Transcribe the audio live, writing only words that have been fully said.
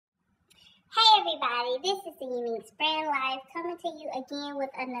everybody, this is the Unique Brand Life coming to you again with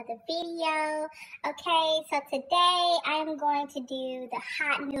another video. Okay, so today I'm going to do the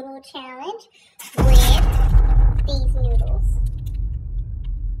hot noodle challenge with these noodles.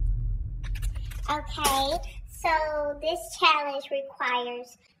 Okay, so this challenge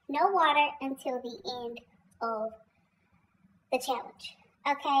requires no water until the end of the challenge.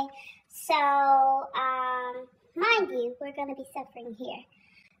 Okay, so mind you, we're going to be suffering here.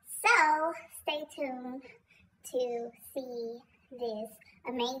 So, stay tuned to see this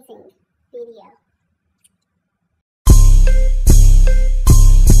amazing video.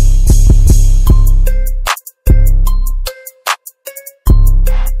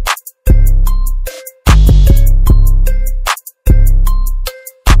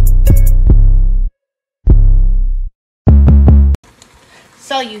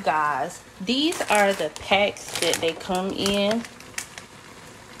 So you guys, these are the packs that they come in.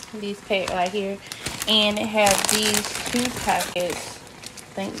 These pack right here, and it has these two packets.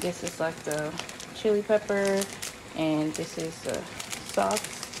 I think this is like the chili pepper and this is the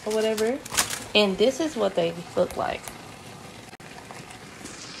sauce or whatever, and this is what they look like.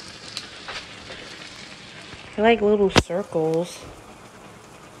 They're like little circles.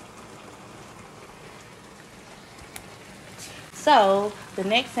 So the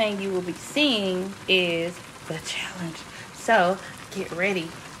next thing you will be seeing is the challenge, so get ready.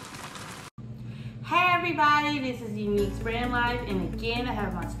 Hey everybody, this is Unique Brand Life, and again I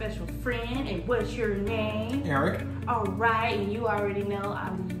have my special friend. And what's your name? Eric. Alright, and you already know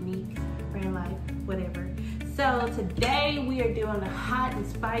I'm the Unique Brand Life, whatever. So today we are doing a hot and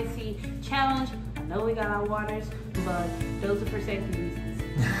spicy challenge. I know we got our waters, but those are for safety reasons.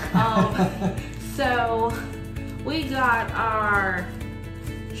 So we got our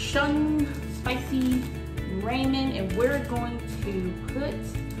Shun spicy ramen, and we're going to put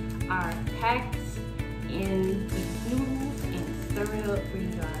our packs in these noodles and stir it up for you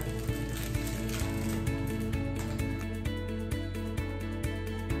guys.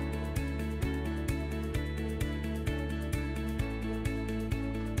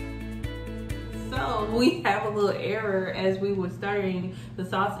 So we have a little error as we were stirring the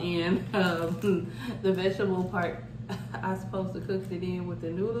sauce in. The vegetable part, I was supposed to cook it in with the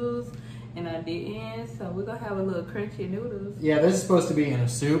noodles, and I didn't, so we're gonna have a little crunchy noodles. Yeah, this is supposed to be in a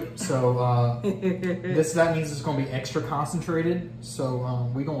soup, so that means it's gonna be extra concentrated. So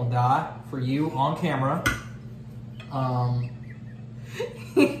we're gonna die for you on camera.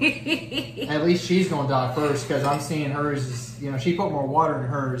 At least she's gonna die first, because I'm seeing hers is, you know, she put more water in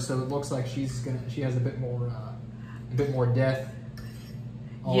hers, so it looks like she has a bit more death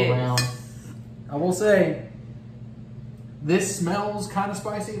all around. I will say, this smells kind of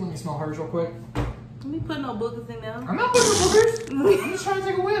spicy. Let me smell hers real quick. Let me put no boogers in there. I'm not putting no boogers. I'm just trying to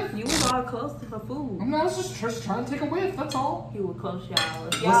take a whiff. You was all close to her food. I'm not just trying to take a whiff. That's all. He was close, y'all.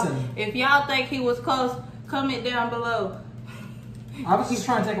 If y'all think he was close, comment down below. I was just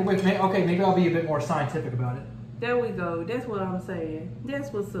trying to take a whiff. Okay, maybe I'll be a bit more scientific about it. There we go. That's what I'm saying.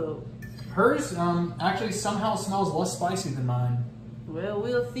 That's what's up. Hers actually somehow smells less spicy than mine. Well,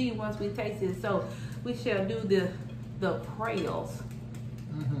 we'll see once we taste it. So we shall do the prayers.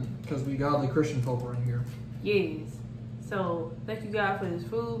 Because we godly Christian folk are in here. Yes. So thank you God for this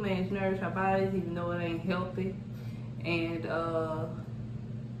food. May it nourish our bodies even though it ain't healthy. And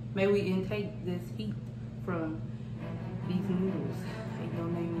may we intake this heat from these noodles. In your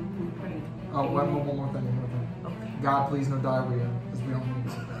name we pray. Oh, one more thing. Okay. God, please no diarrhea, because we don't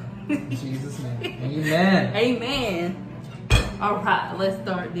need it. In Jesus' name. Amen. Amen. Alright, let's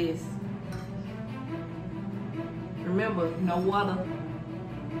start this. Remember, no water.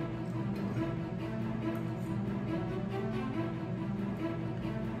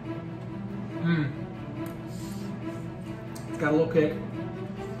 It's got a little kick.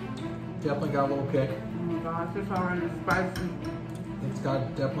 Definitely got a little kick. Oh my gosh, it's already spicy. It's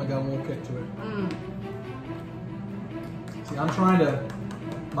definitely got a little kick to it. See, I'm trying to.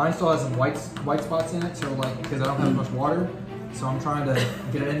 Mine still has some white spots in it, so like, because I don't have much water, so I'm trying to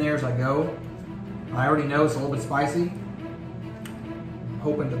get it in there as I go. I already know it's a little bit spicy. I'm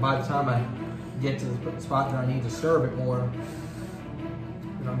hoping that by the time I get to the spot that I need to stir a bit more,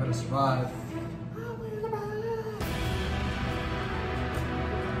 that I'm going to survive.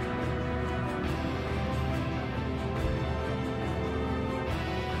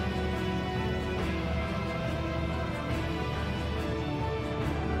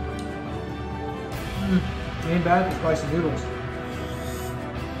 Ain't bad for spicy noodles.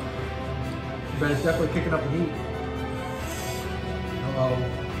 But it's definitely kicking up the heat. Uh-oh.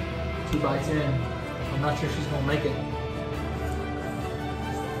 2 bites in. I'm not sure she's gonna make it.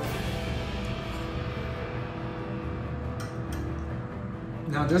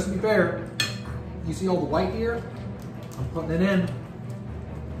 Now, just to be fair, you see all the white here? I'm putting it in.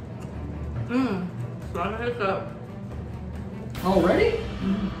 Slime hiccup. Already?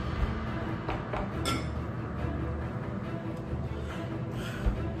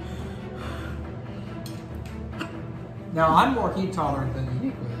 Now, I'm more heat tolerant than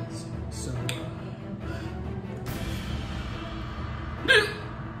Unique is, so.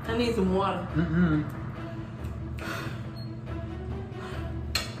 I need some water. A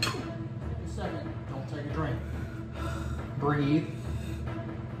second. Don't take a drink. Breathe.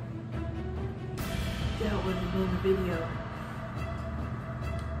 That wasn't in the video.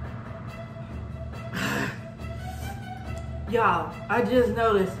 Y'all, I just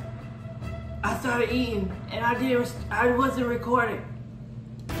noticed I started eating and I wasn't recording.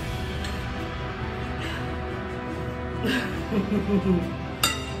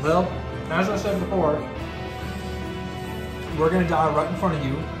 Well, as I said before, we're gonna die right in front of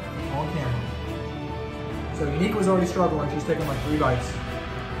you on camera. So Unique was already struggling. She's taking like 3 bites.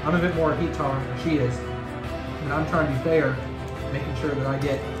 I'm a bit more heat tolerant than she is. And I'm trying to be fair, making sure that I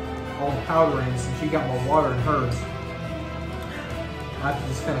get all the powder in since she got more water in hers. I have to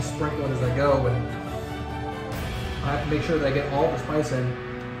just kind of sprinkle it as I go, and I have to make sure that I get all the spice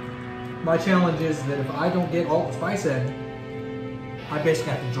in. My challenge is that if I don't get all the spice in, I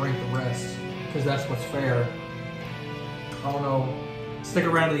basically have to drink the rest, because that's what's fair. I don't know. Stick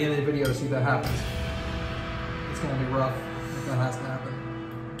around to the end of the video to see if that happens. It's going to be rough if that has to happen.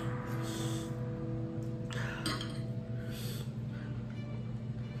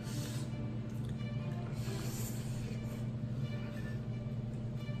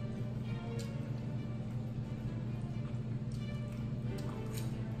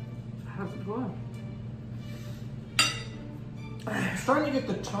 How's it going? Starting to get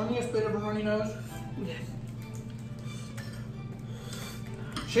the tiniest bit of a runny nose. Yes.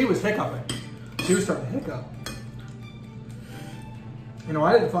 She was hiccuping. She was starting to hiccup. You know,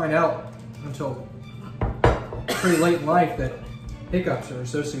 I didn't find out until pretty late in life that hiccups are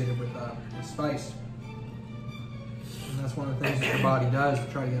associated with spice. And that's one of the things that your body does to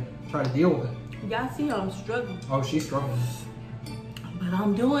try to deal with it. Y'all see how I'm struggling. Oh, she's struggling. But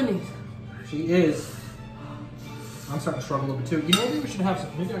I'm doing it. She is. I'm starting to struggle a little bit too. You know, maybe we should have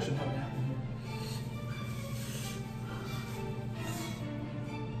some. Maybe I should have an apple here.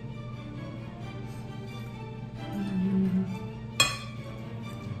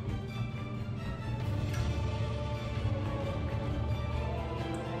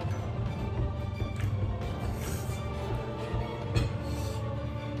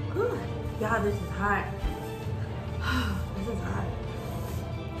 Whew. Y'all, this is hot. This is hot.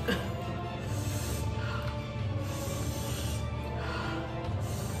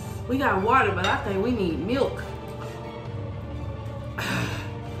 We got water, but I think we need milk.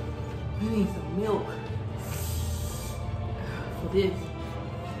 We need some milk for this.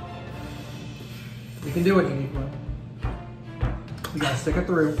 We can do it, Unique One. We gotta stick it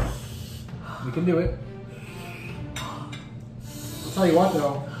through. We can do it. I'll tell you what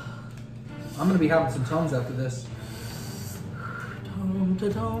though, I'm gonna be having some Tums after this.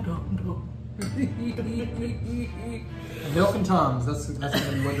 Milk and Tums, that's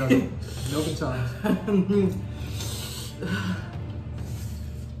gonna be what does it. Milk and Tums.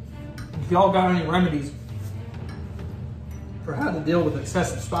 If y'all got any remedies for how to deal with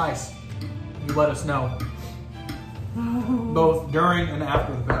excessive spice, you let us know. Both during and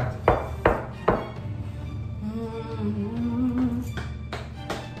after the fact.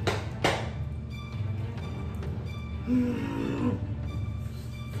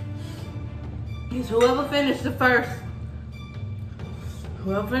 It's whoever finished the first.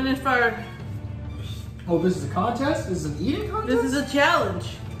 Whoever finished first. Oh, this is a contest? This is an eating contest? This is a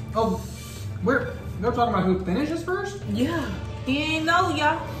challenge. Oh, you're talking about who finishes first? Yeah. He ain't know,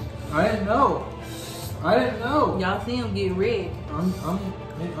 y'all. I didn't know. Y'all see him get red.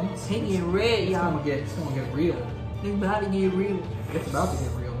 He get red, y'all. It's gonna get real. It's about to get real. It's about to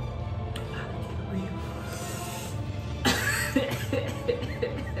get real.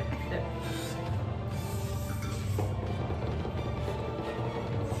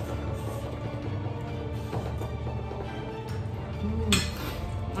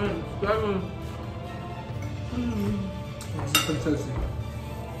 This is pretty toasty.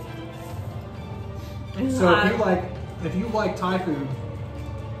 It's So hot. if you like Thai food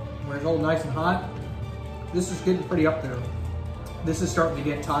where it's all nice and hot, this is getting pretty up there. This is starting to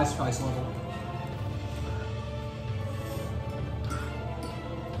get Thai spice level.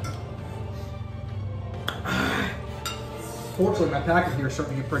 Fortunately, my packet here is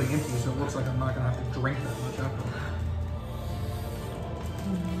starting to get pretty empty, so it looks like I'm not gonna have to drink that much after.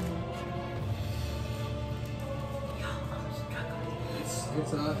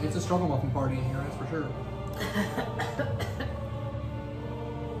 It's a struggle muffin party in here, that's for sure.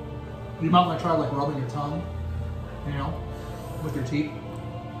 You might want to try like rubbing your tongue, you know, with your teeth.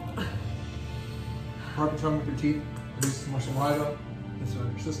 Rub your tongue with your teeth, produce some more saliva, this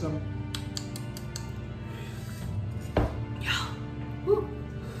your system. Woo.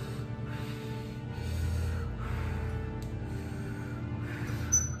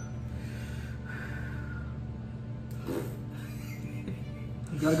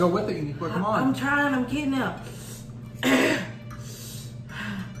 You gotta go with it, you need to put, come on. I'm trying, I'm getting up.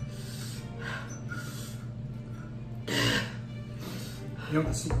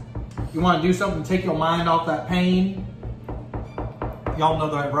 You want to do something to take your mind off that pain? Y'all know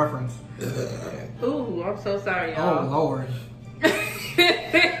that reference. Ooh, I'm so sorry, y'all. Oh, Lord.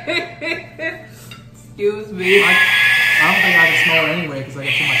 Excuse me. I don't think I can smell it anyway because I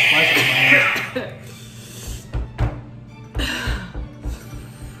got too much spice in my nose.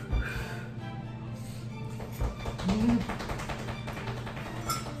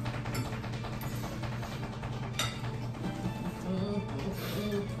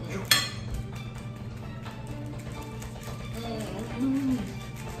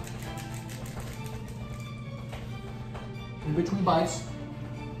 In between bites,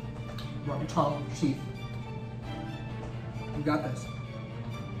 rub your tongue, your teeth. You got this.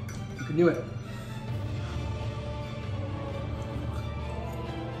 You can do it.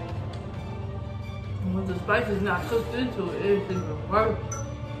 When the spice is not cooked into it, it's even worse.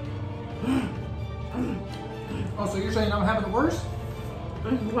 Oh, so you're saying I'm having it worse?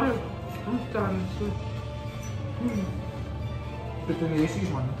 It's worse. I'm starting to. Good thing the AC's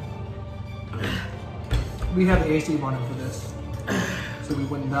running. We have the AC running for this, so we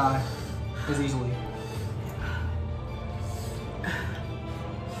wouldn't die as easily.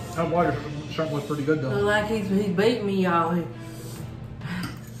 That water shark was pretty good though. Look like he's beating me, y'all.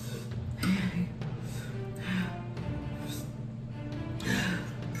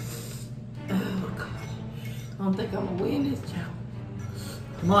 I don't think I'm gonna win this challenge.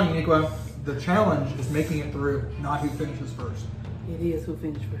 Come on, Uniqua. The challenge is making it through, not who finishes first. It is who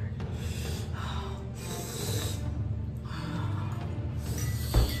finished first.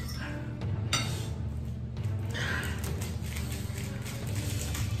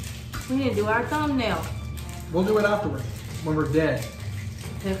 We need to do our thumbnail. We'll do it afterwards, when we're dead.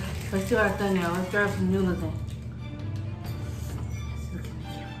 Okay, let's do our thumbnail. Let's grab some noodles in.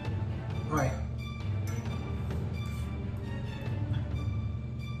 All right.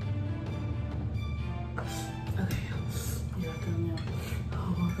 Okay, do our thumbnail.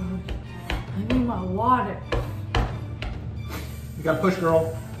 Oh my God, I need my water. You gotta push,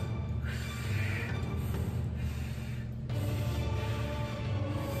 girl.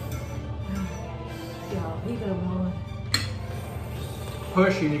 Y'all, he got one.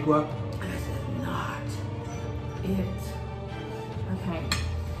 Push, Uniqua. This is not it. Okay.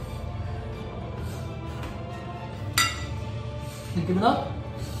 You giving up?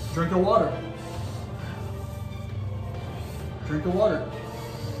 Drink your water. Drink your water.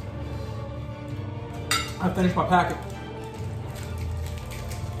 I finished my packet.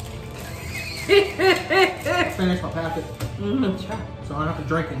 I finished my packet. Try. So I don't have to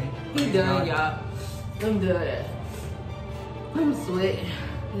drink any. He done, y'all. I'm done. I'm sweating.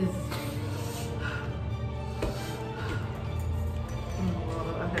 I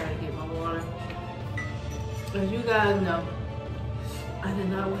gotta get my water. As you guys know, I did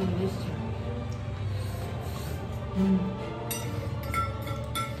not win this challenge.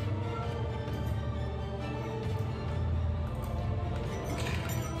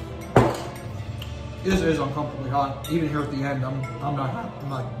 This is uncomfortably hot. Even here at the end, I'm not happy.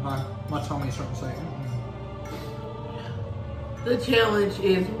 My tummy's starting to say. The challenge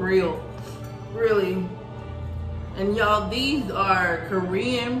is real, really. And y'all, these are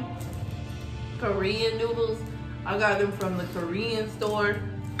Korean noodles. I got them from the Korean store.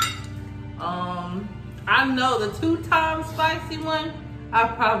 I know the 2 times spicy one, I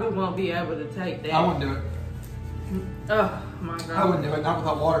probably won't be able to take that. I wouldn't do it. Oh my God. I wouldn't do it, not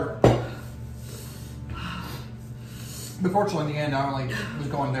without water. But fortunately, in the end, I only was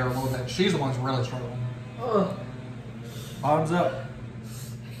going there a little bit. She's the one who's really struggling. Oh. Bottoms up.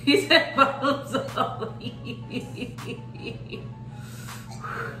 He said bottoms up.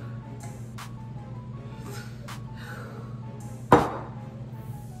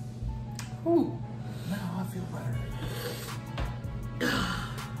 Ooh, now I feel better.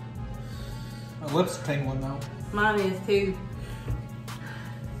 My lips tingling though. Mine is too.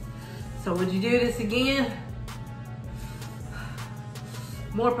 So would you do this again?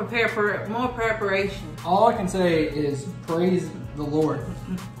 More preparation. All I can say is praise the Lord.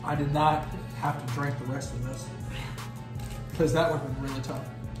 I did not have to drink the rest of this because that would have been really tough.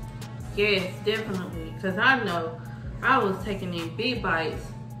 Yes, definitely. Because I know I was taking these big bites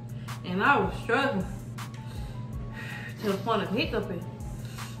and I was struggling to the point of hiccuping.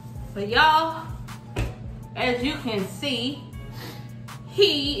 But y'all, as you can see,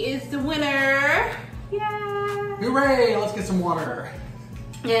 he is the winner. Yeah. Hooray! Let's get some water.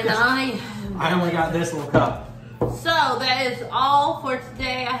 And I only got this little cup. So that is all for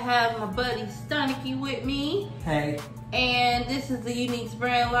today. I have my buddy Stonicky with me. Hey. And this is the Unique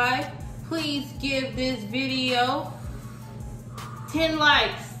Brand Life. Please give this video 10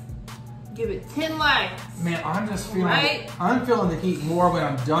 likes. Give it 10 likes. Man, I'm just feeling right? I'm feeling the heat more when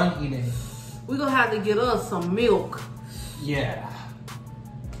I'm done eating. We're gonna have to get us some milk. Yeah.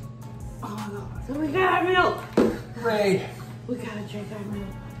 Oh my god. So we got our milk. Hooray. We gotta drink our milk.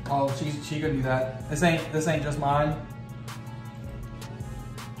 Oh, she could do that. This ain't just mine.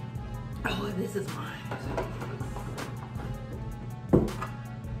 Oh, this is mine.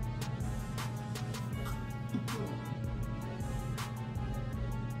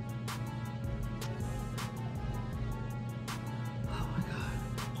 Oh my god.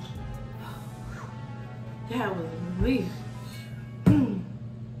 That was a relief.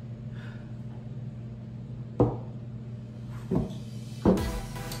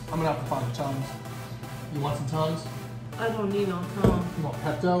 I'm gonna have to find the Tums. You want some Tums? I don't need no tongue. You want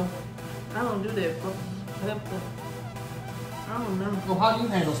Pepto? I don't do that for pepper. I don't know. Well, how do you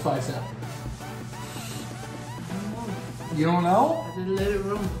handle spice up? I don't know. You don't know? I just let it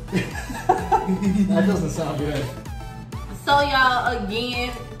roll. That doesn't sound good. So y'all,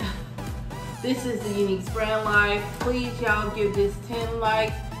 again, this is the Unique Brand Life. Please y'all give this 10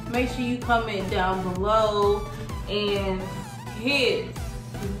 likes. Make sure you comment down below and hit.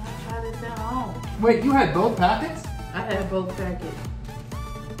 Did not try this at home. Wait, you had both packets? I had both packets.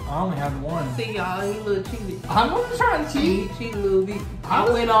 I only had one. See y'all, he a little cheated. I'm not trying to He cheat. cheated a little bit. I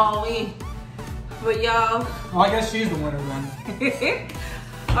went all in. But y'all. Well, I guess she's the winner then.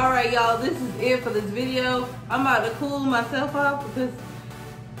 Alright y'all, this is it for this video. I'm about to cool myself off because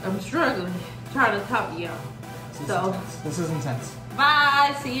I'm struggling trying to talk to y'all. This is intense.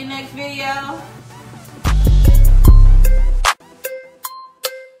 Bye. See you next video.